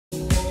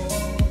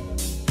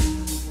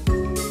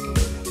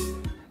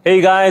Hey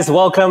guys,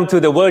 welcome to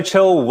the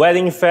virtual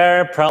wedding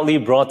fair, proudly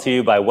brought to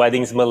you by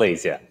Weddings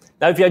Malaysia.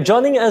 Now, if you're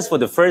joining us for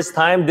the first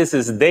time, this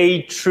is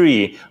day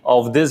 3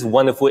 of this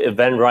wonderful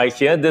event right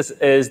here. This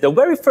is the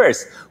very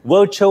first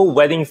virtual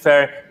wedding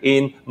fair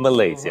in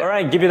Malaysia. All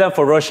right, give it up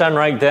for Roshan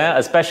right there.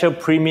 A special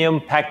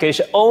premium package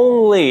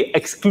only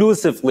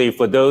exclusively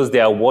for those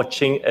that are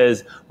watching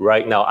us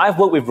right now. I've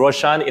worked with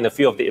Roshan in a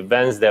few of the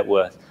events that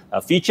were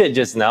featured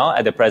just now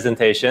at the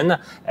presentation,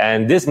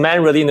 and this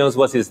man really knows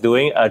what he's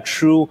doing, a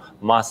true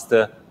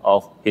master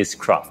of his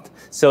craft.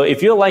 So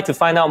if you'd like to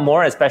find out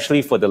more,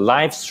 especially for the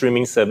live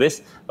streaming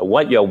service,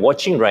 what you're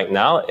watching right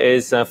now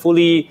is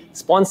fully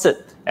sponsored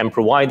and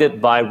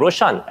provided by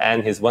Roshan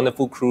and his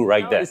wonderful crew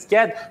right there. Let's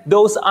get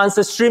those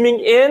answers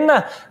streaming in,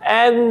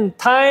 and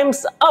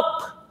time's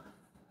up.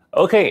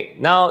 Okay,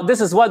 now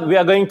this is what we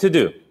are going to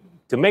do.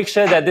 To make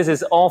sure that this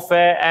is all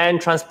fair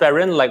and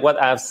transparent, like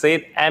what I've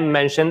said and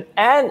mentioned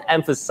and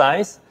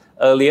emphasized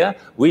earlier,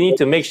 we need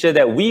to make sure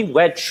that we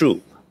went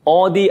through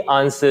all the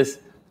answers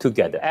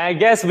together. I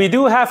guess we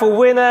do have a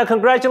winner.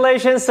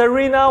 Congratulations,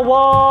 Serena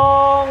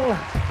Wong!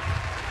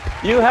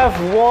 You have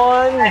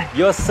won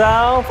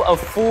yourself a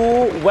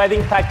full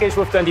wedding package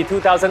worth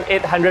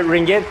 22,800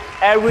 ringgit.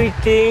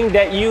 Everything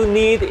that you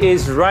need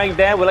is right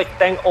there. We'd like to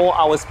thank all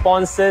our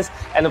sponsors.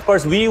 And of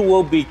course, we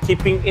will be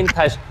keeping in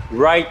touch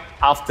right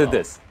after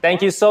this.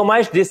 Thank you so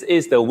much. This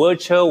is the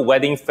virtual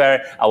wedding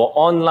fair, our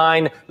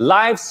online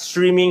live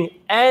streaming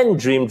and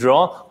dream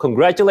draw.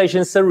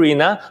 Congratulations,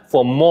 Serena.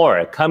 For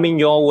more coming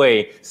your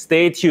way,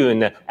 stay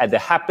tuned at the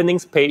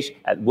happenings page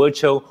at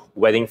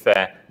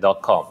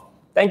virtualweddingfair.com.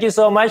 Thank you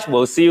so much.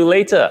 We'll see you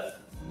later.